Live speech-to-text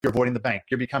You're avoiding the bank.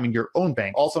 You're becoming your own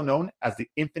bank, also known as the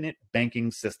infinite banking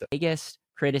system. Biggest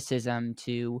criticism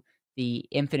to the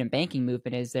infinite banking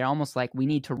movement is they're almost like we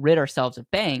need to rid ourselves of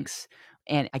banks.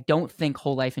 And I don't think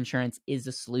whole life insurance is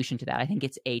the solution to that. I think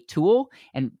it's a tool.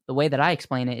 And the way that I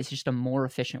explain it is just a more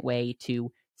efficient way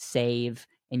to save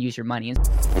and use your money.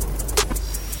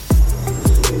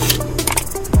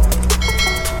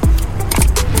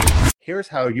 Here's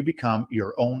how you become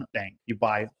your own bank. You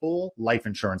buy whole life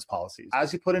insurance policies.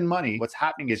 As you put in money, what's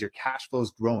happening is your cash flow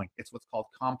is growing. It's what's called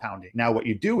compounding. Now, what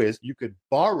you do is you could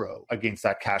borrow against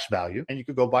that cash value and you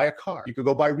could go buy a car. You could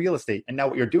go buy real estate. And now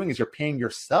what you're doing is you're paying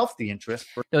yourself the interest.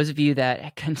 For those of you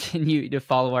that continue to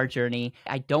follow our journey,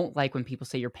 I don't like when people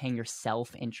say you're paying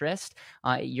yourself interest.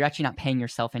 You're actually not paying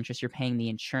yourself interest. You're paying the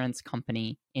insurance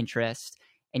company interest.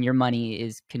 And your money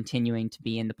is continuing to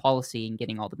be in the policy and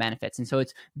getting all the benefits. And so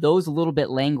it's those little bit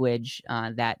language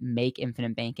that make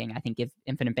infinite banking, I think, give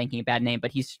infinite banking a bad name.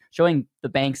 But he's showing the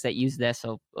banks that use this.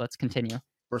 So let's continue.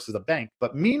 Versus a bank.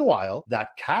 But meanwhile,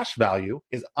 that cash value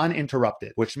is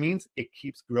uninterrupted, which means it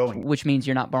keeps growing. Which means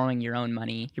you're not borrowing your own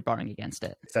money, you're borrowing against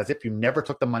it. It's as if you never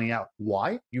took the money out.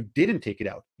 Why? You didn't take it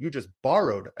out. You just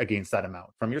borrowed against that amount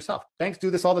from yourself. Banks do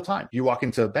this all the time. You walk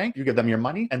into a bank, you give them your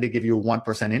money, and they give you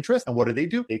 1% interest. And what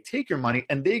do? They take your money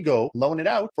and they go loan it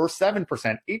out for 7%,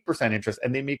 8% interest,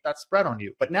 and they make that spread on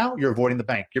you. But now you're avoiding the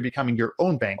bank. You're becoming your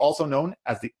own bank, also known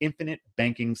as the infinite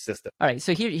banking system. All right,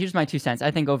 so here's my 2 cents.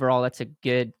 I think overall that's a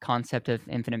good concept of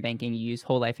infinite banking. You use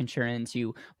whole life insurance,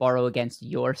 you borrow against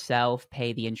yourself,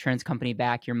 pay the insurance company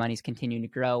back, your money's continuing to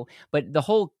grow. But the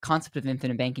whole concept of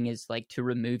infinite banking is like to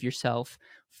remove yourself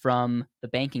from the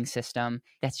banking system.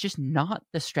 That's just not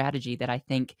the strategy that I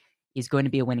think is going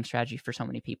to be a winning strategy for so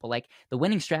many people. Like the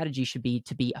winning strategy should be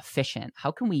to be efficient.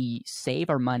 How can we save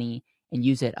our money and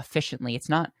use it efficiently? It's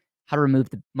not how to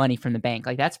remove the money from the bank.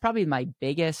 Like that's probably my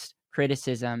biggest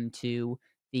criticism to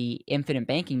the infinite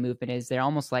banking movement is they're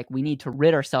almost like we need to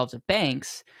rid ourselves of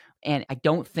banks. And I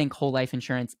don't think whole life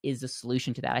insurance is the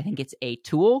solution to that. I think it's a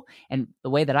tool. And the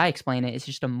way that I explain it is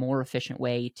just a more efficient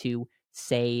way to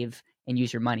save and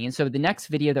use your money. And so the next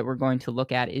video that we're going to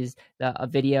look at is a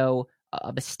video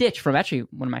of a stitch from actually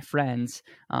one of my friends,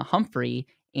 Humphrey.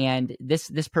 And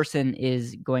this person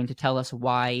is going to tell us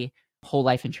why whole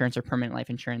life insurance or permanent life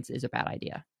insurance is a bad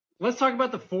idea. Let's talk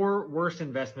about the 4 worst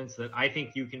investments that I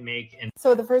think you can make. And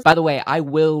so by the way, I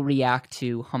will react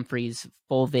to Humphrey's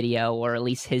full video, or at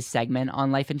least his segment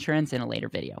on life insurance, in a later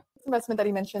video. Investment that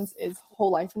he mentions is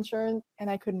whole life insurance, and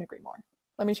I couldn't agree more.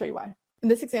 Let me show you why. In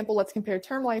this example, let's compare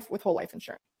term life with whole life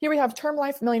insurance. Here we have term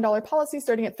life $1 million policy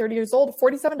starting at 30 years old,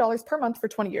 $47 per month for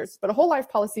 20 years, but a whole life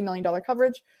policy $1 million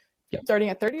coverage. Yep. Starting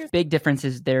at 30 years. Big difference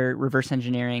is they're reverse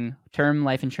engineering term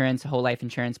life insurance, whole life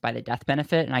insurance by the death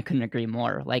benefit. And I couldn't agree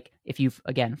more. Like if you've,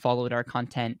 again, followed our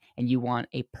content and you want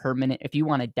a permanent, if you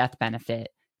want a death benefit,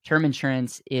 term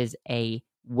insurance is a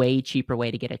way cheaper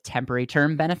way to get a temporary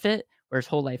term benefit. Whereas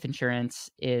whole life insurance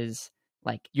is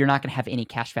like, you're not going to have any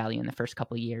cash value in the first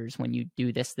couple of years when you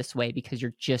do this way, because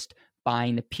you're just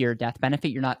buying the pure death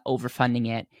benefit. You're not overfunding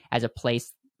it as a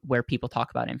place where people talk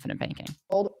about infinite banking.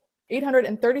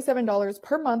 $837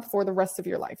 per month for the rest of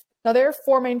your life. Now, there are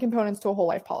 4 main components to a whole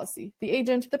life policy: the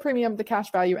agent, the premium, the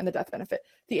cash value, and the death benefit.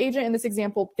 The agent in this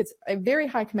example gets a very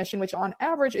high commission, which on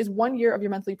average is 1 year of your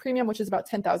monthly premium, which is about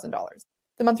 $10,000.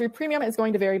 The monthly premium is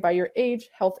going to vary by your age,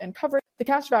 health, and coverage. The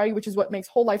cash value, which is what makes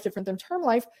whole life different than term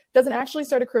life, doesn't actually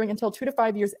start accruing until 2 to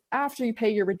 5 years after you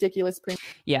pay your ridiculous premium.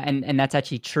 Yeah, and that's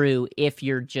actually true if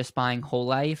you're just buying whole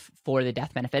life for the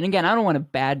death benefit. And again, I don't want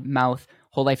to badmouth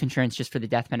whole life insurance just for the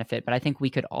death benefit, but I think we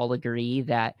could all agree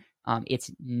that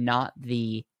it's not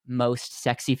the most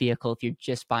sexy vehicle if you're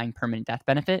just buying permanent death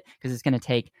benefit, because it's going to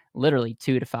take literally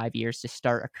 2 to 5 years to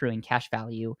start accruing cash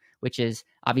value, which is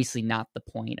obviously not the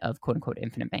point of quote unquote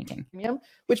infinite banking.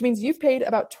 Which means you've paid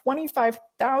about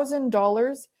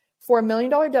 $25,000 for a $1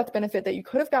 million death benefit that you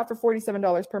could have got for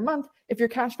 $47 per month if your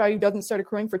cash value doesn't start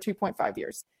accruing for 2.5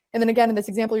 years. And then again, in this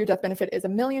example, your death benefit is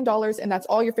 $1 million, and that's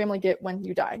all your family get when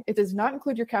you die. It does not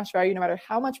include your cash value, no matter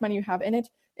how much money you have in it.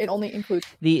 It only includes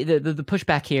the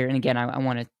pushback here. And again, I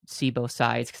want to see both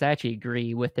sides, because I actually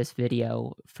agree with this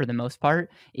video for the most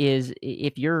part. Is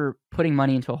if you're putting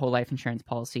money into a whole life insurance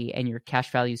policy and your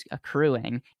cash value is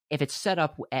accruing, if it's set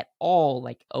up at all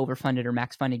like overfunded or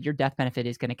max funded, your death benefit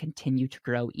is going to continue to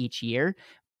grow each year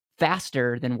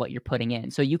faster than what you're putting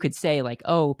in. So you could say like,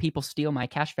 oh, people steal my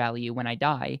cash value when I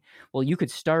die. Well, you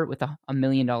could start with a $1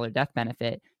 million death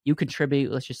benefit. You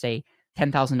contribute, let's just say,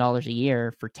 $10,000 a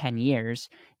year for 10 years.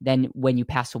 Then when you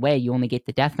pass away, you only get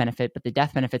the death benefit, but the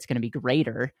death benefit's going to be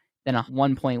greater than a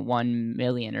 1.1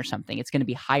 million or something. It's going to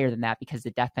be higher than that because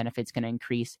the death benefit is going to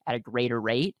increase at a greater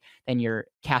rate than your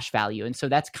cash value. And so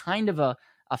that's kind of a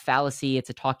fallacy. It's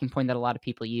a talking point that a lot of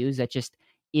people use that just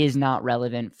is not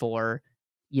relevant for,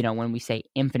 when we say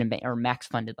infinite or max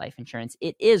funded life insurance.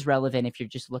 It is relevant if you're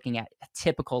just looking at a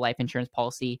typical life insurance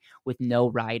policy with no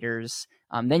riders.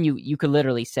 Then you could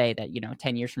literally say that,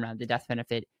 10 years from now, the death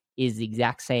benefit is the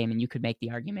exact same. And you could make the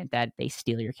argument that they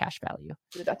steal your cash value.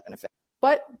 The death benefit.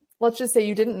 But let's just say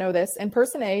you didn't know this, and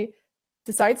person A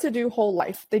decides to do whole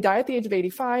life. They die at the age of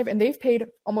 85, and they've paid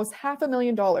almost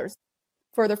 $500,000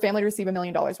 for their family to receive $1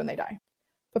 million when they die.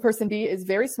 But person B is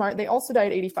very smart. They also die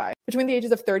at 85. Between the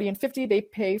ages of 30 and 50, they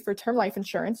pay for term life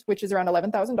insurance, which is around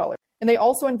 $11,000. And they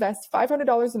also invest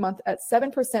 $500 a month at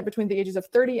 7% between the ages of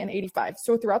 30 and 85.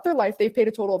 So throughout their life, they've paid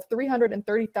a total of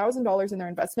 $330,000 in their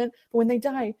investment. But when they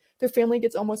die, their family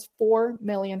gets almost $4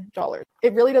 million.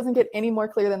 It really doesn't get any more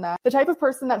clear than that. The type of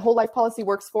person that whole life policy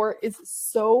works for is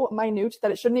so minute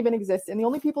that it shouldn't even exist. And the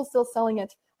only people still selling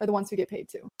it are the ones who get paid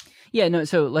to. Yeah, no.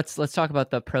 So let's talk about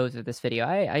the pros of this video.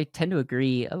 I tend to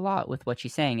agree a lot with what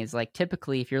she's saying. Is like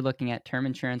typically if you're looking at term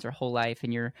insurance or whole life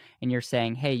and you're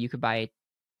saying, hey, you could buy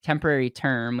temporary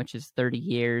term, which is 30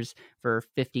 years for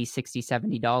 $50, $60,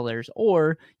 $70,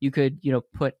 or you could,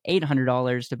 put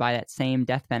 $800 to buy that same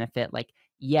death benefit. Like,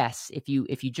 yes, if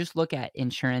you just look at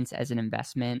insurance as an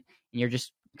investment and you're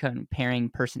just comparing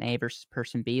person A versus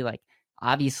person B, like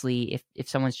obviously if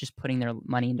someone's just putting their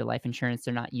money into life insurance,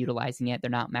 they're not utilizing it, they're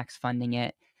not max funding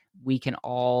it, we can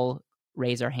all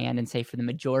raise our hand and say for the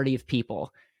majority of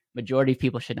people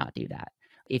should not do that.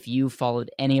 If you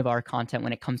followed any of our content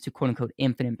when it comes to quote unquote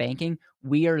infinite banking,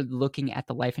 we are looking at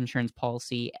the life insurance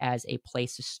policy as a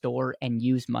place to store and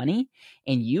use money.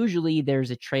 And usually there's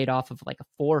a trade-off of like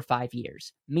 4 or 5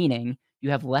 years, meaning you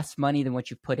have less money than what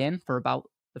you've put in for about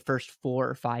the first 4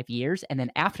 or 5 years. And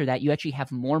then after that, you actually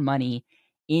have more money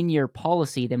in your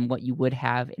policy than what you would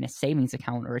have in a savings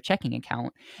account or a checking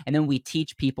account. And then we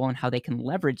teach people on how they can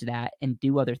leverage that and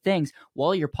do other things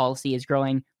while your policy is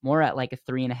growing more at like a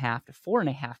 3.5% to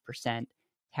 4.5%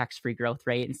 tax-free growth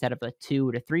rate instead of the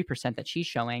 2 to 3% that she's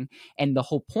showing. And the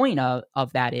whole point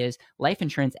of that is life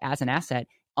insurance as an asset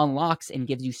unlocks and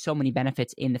gives you so many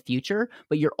benefits in the future,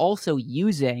 but you're also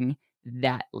using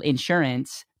that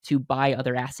insurance to buy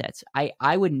other assets.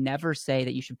 I would never say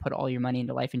that you should put all your money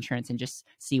into life insurance and just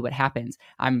see what happens.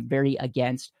 I'm very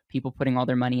against people putting all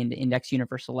their money into index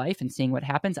universal life and seeing what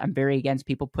happens. I'm very against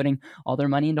people putting all their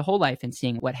money into whole life and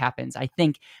seeing what happens. I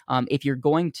think if you're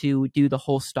going to do the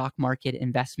whole stock market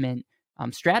investment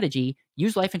strategy,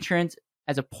 use life insurance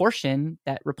as a portion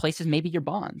that replaces maybe your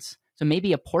bonds. So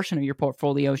maybe a portion of your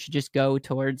portfolio should just go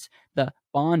towards the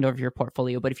bond of your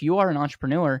portfolio. But if you are an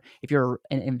entrepreneur, if you're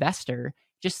an investor,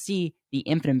 just see the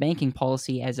infinite banking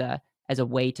policy as a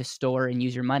way to store and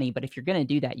use your money. But if you're going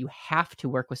to do that, you have to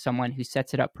work with someone who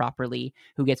sets it up properly,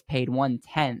 who gets paid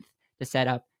 1/10 to set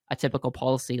up a typical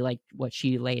policy like what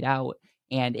she laid out.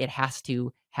 And it has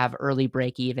to have early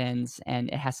break evens and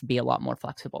it has to be a lot more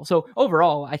flexible. So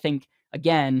overall, I think,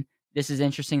 again, this is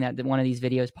interesting that one of these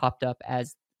videos popped up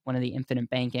as one of the infinite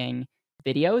banking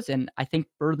videos. And I think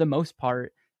for the most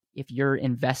part, if you're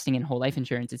investing in whole life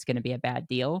insurance, it's going to be a bad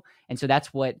deal. And so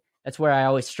that's where I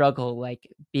always struggle,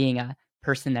 like being a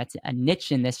person that's a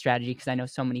niche in this strategy, because I know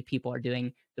so many people are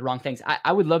doing the wrong things.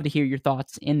 I would love to hear your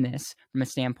thoughts in this from a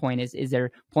standpoint. Is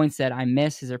there points that I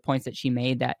missed? Is there points that she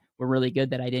made that were really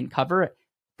good that I didn't cover?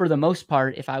 For the most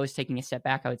part, if I was taking a step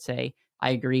back, I would say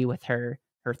I agree with her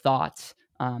thoughts.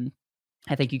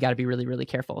 I think you got to be really, really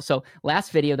careful. So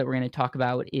last video that we're going to talk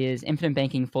about is infinite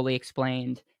banking fully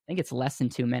explained. I think it's less than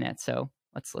 2 minutes. So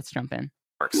let's jump in.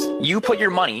 You put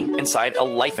your money inside a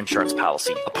life insurance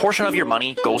policy. A portion of your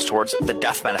money goes towards the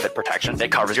death benefit protection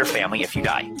that covers your family if you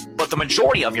die. But the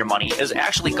majority of your money is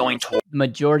actually going toward... The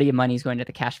majority of money is going to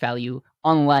the cash value,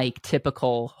 unlike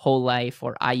typical whole life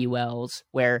or IULs,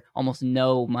 where almost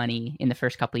no money in the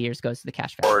first couple of years goes to the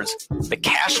cash value. Towards the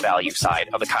cash value side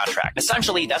of the contract.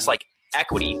 Essentially, that's like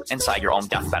equity inside your own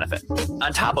death benefit.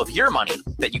 On top of your money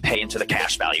that you pay into the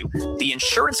cash value, the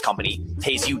insurance company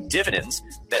pays you dividends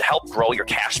that help grow your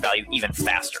cash value even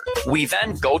faster. We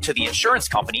then go to the insurance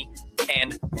company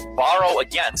and borrow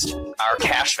against our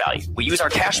cash value. We use our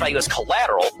cash value as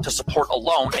collateral to support a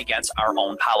loan against our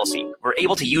own policy. We're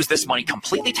able to use this money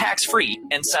completely tax-free,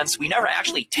 and since we never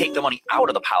actually take the money out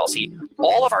of the policy,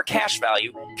 all of our cash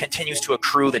value continues to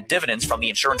accrue the dividends from the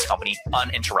insurance company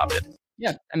uninterrupted.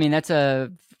 Yeah, I mean,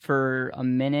 for a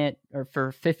minute or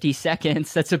for 50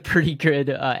 seconds, that's a pretty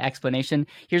good explanation.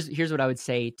 Here's what I would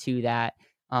say to that.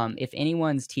 If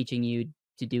anyone's teaching you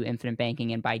to do infinite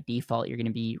banking and by default, you're going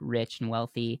to be rich and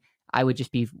wealthy, I would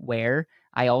just be aware.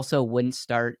 I also wouldn't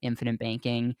start infinite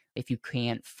banking if you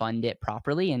can't fund it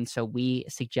properly. And so we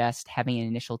suggest having an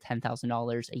initial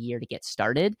 $10,000 a year to get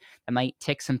started. That might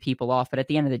tick some people off, but at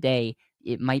the end of the day,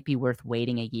 it might be worth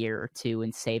waiting a year or two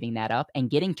and saving that up and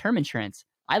getting term insurance.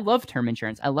 I love term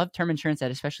insurance. I love term insurance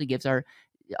that especially gives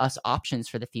us options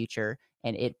for the future,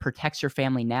 and it protects your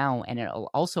family now, and it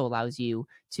also allows you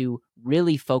to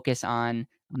really focus on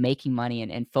making money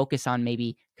and focus on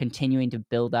maybe continuing to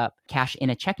build up cash in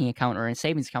a checking account or in a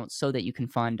savings account so that you can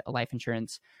fund a life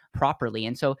insurance properly.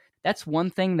 And so that's one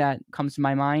thing that comes to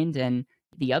my mind. And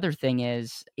the other thing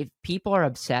is, if people are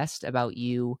obsessed about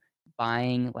you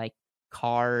buying like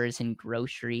cars and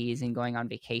groceries and going on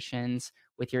vacations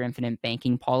with your infinite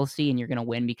banking policy and you're going to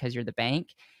win because you're the bank,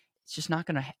 it's just not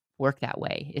going to work that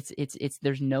way. It's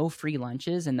there's no free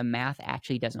lunches, and the math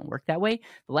actually doesn't work that way.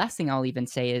 The last thing I'll even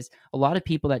say is a lot of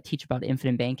people that teach about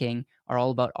infinite banking are all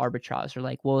about arbitrage. They're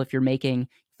like, well, if you're making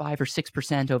 5 or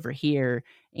 6% over here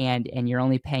and you're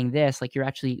only paying this, like you're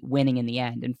actually winning in the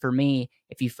end. And for me,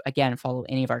 if you again follow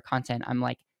any of our content, I'm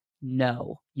like,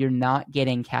 no, you're not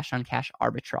getting cash on cash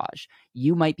arbitrage.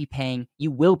 You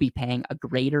will be paying a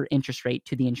greater interest rate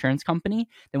to the insurance company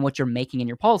than what you're making in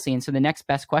your policy. And so the next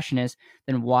best question is,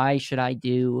 then why should I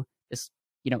do this,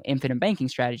 infinite banking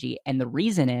strategy? And the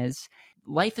reason is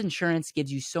life insurance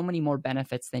gives you so many more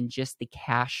benefits than just the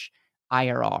cash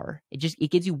IRR. It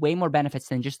gives you way more benefits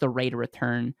than just the rate of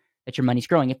return that your money's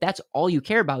growing. If that's all you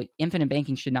care about, infinite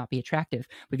banking should not be attractive.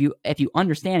 But if you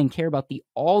understand and care about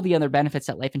all the other benefits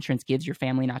that life insurance gives your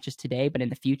family, not just today, but in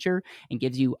the future, and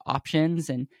gives you options,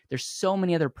 and there's so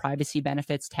many other privacy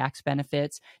benefits, tax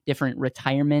benefits, different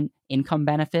retirement income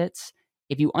benefits.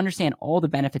 If you understand all the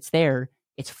benefits there,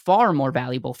 it's far more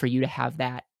valuable for you to have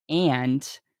that and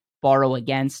borrow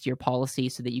against your policy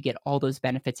so that you get all those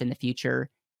benefits in the future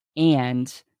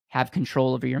and have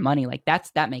control over your money. Like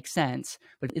that makes sense.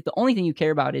 But if the only thing you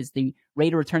care about is the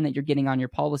rate of return that you're getting on your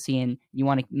policy, and you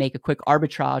want to make a quick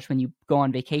arbitrage when you go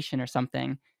on vacation or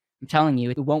something, I'm telling you,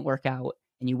 it won't work out,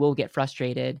 and you will get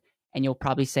frustrated, and you'll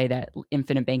probably say that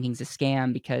infinite banking is a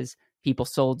scam because people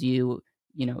sold you,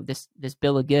 this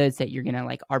bill of goods that you're going to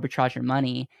like arbitrage your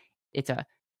money. It's a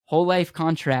whole life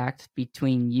contract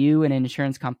between you and an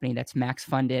insurance company that's max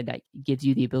funded, that gives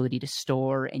you the ability to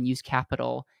store and use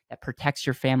capital, that protects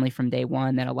your family from day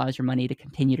one, that allows your money to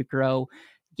continue to grow,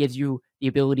 gives you the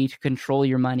ability to control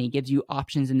your money, gives you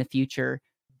options in the future.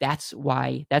 That's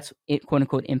why that's it, quote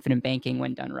unquote, infinite banking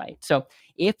when done right. So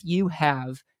if you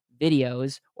have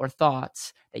videos or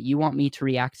thoughts that you want me to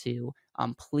react to,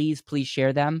 please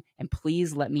share them, and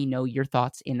please let me know your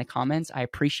thoughts in the comments. I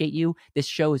appreciate you. This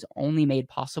show is only made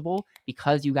possible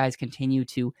because you guys continue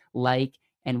to like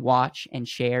and watch and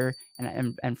share.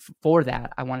 And for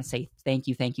that, I want to say thank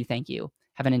you.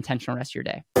 Have an intentional rest of your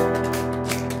day.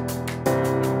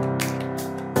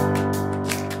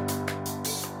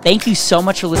 Thank you so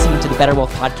much for listening to the Better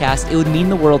Wealth Podcast. It would mean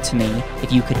the world to me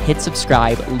if you could hit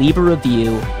subscribe, leave a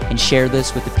review, and share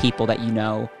this with the people that you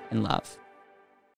know and love.